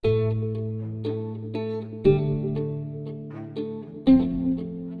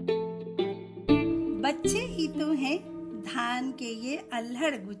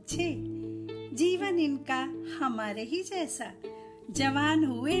उधड़ गुच्छे, जीवन इनका हमारे ही जैसा। जवान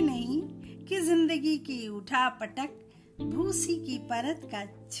हुए नहीं कि जिंदगी की उठा पटक, भूसी की परत का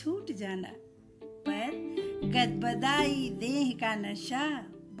छूट जाना। पर गदबदाई देह का नशा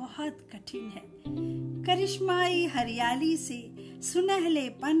बहुत कठिन है। करिश्माई हरियाली से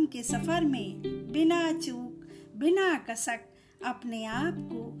सुनहलेपन के सफर में बिना चूक बिना कसक अपने आप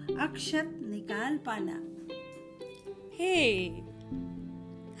को अक्षत निकाल पाना। Hey,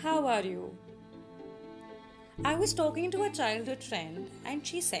 how are you? I was talking to a childhood friend and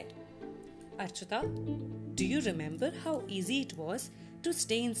she said, Archita, do you remember how easy it was to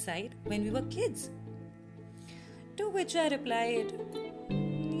stay inside when we were kids? To which I replied,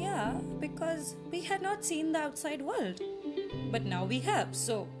 yeah, because we had not seen the outside world. But now we have,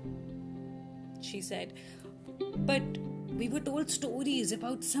 so. She said, but we were told stories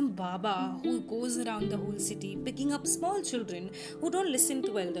about some Baba who goes around the whole city picking up small children who don't listen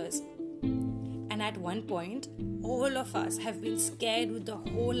to elders. And at one point, all of us have been scared with the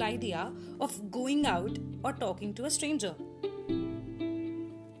whole idea of going out or talking to a stranger.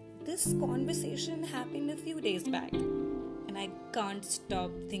 This conversation happened a few days back, and I can't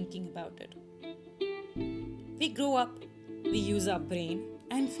stop thinking about it. We grow up, we use our brain,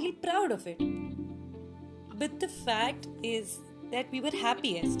 and feel proud of it. But the fact is that we were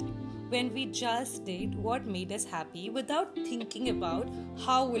happiest when we just did what made us happy without thinking about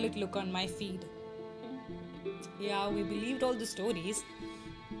how will it look on my feed. Yeah, we believed all the stories,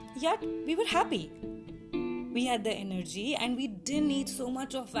 yet we were happy. We had the energy and we didn't need so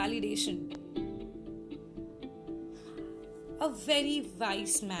much of validation. A very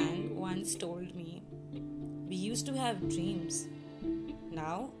wise man once told me, we used to have dreams.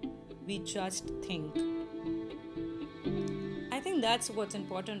 Now we just think. I think that's what's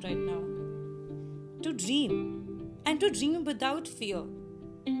important right now. To dream, and to dream without fear.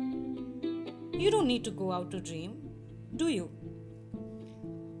 You don't need to go out to dream, do you?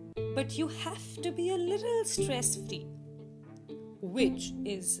 But you have to be a little stress-free, which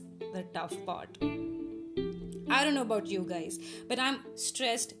is the tough part. I don't know about you guys, but I'm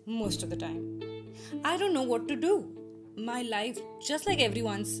stressed most of the time. I don't know what to do. My life, just like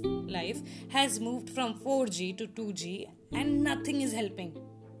everyone's life, has moved from 4G to 2G and nothing is helping.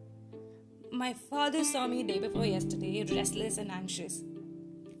 My father saw me day before yesterday, restless and anxious.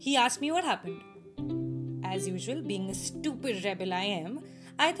 He asked me what happened. As usual, being a stupid rebel I am,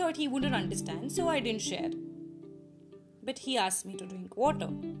 I thought he wouldn't understand, so I didn't share. But he asked me to drink water.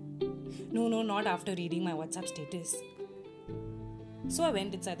 No, not after reading my WhatsApp status. So I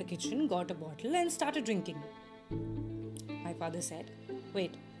went inside the kitchen, got a bottle and started drinking. My father said,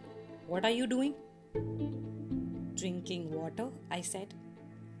 wait, what are you doing? Drinking water, I said.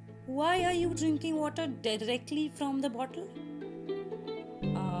 Why are you drinking water directly from the bottle?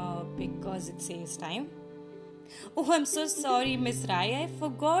 Because it saves time. Oh, I'm so sorry, Miss Rai. I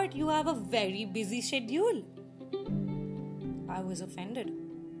forgot you have a very busy schedule. I was offended.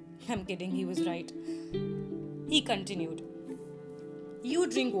 I'm kidding, he was right. He continued. You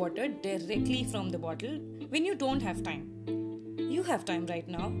drink water directly from the bottle when you don't have time. You have time right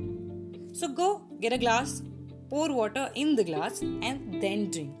now. So go, get a glass, pour water in the glass and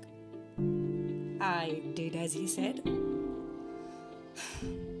then drink. I did as he said.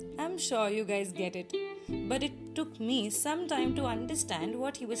 I'm sure you guys get it, but it took me some time to understand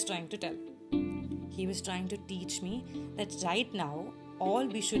what he was trying to tell. He was trying to teach me that right now, all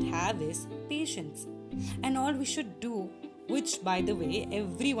we should have is patience. And all we should do, which by the way,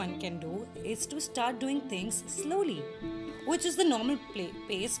 everyone can do, is to start doing things slowly, which is the normal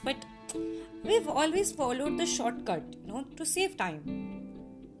pace, but we've always followed the shortcut, to save time.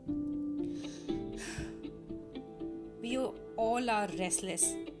 We all are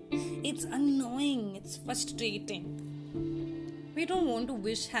restless. It's annoying, it's frustrating. We don't want to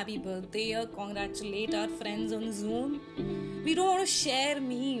wish happy birthday or congratulate our friends on Zoom. We don't want to share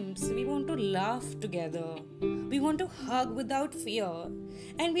memes. We want to laugh together. We want to hug without fear.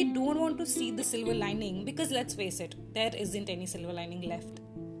 And we don't want to see the silver lining because let's face it, there isn't any silver lining left.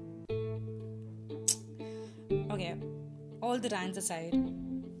 Okay, all the rants aside,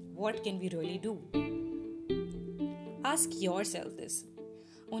 what can we really do? Ask yourself this.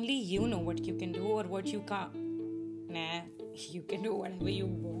 Only you know what you can do or what you can't. Nah, you can do whatever you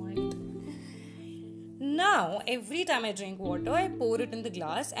want. Now, every time I drink water, I pour it in the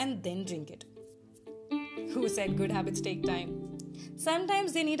glass and then drink it. Who said good habits take time?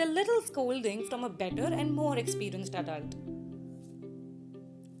 Sometimes they need a little scolding from a better and more experienced adult.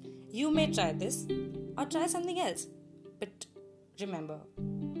 You may try this or try something else. But remember,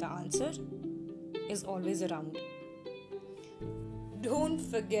 the answer is always around. Don't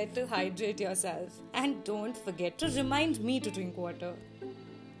forget to hydrate yourself and don't forget to remind me to drink water.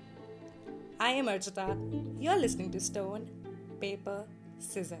 I am Archita. You're listening to Stone, Paper,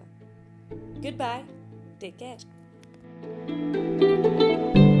 Scissor. Goodbye. Take care.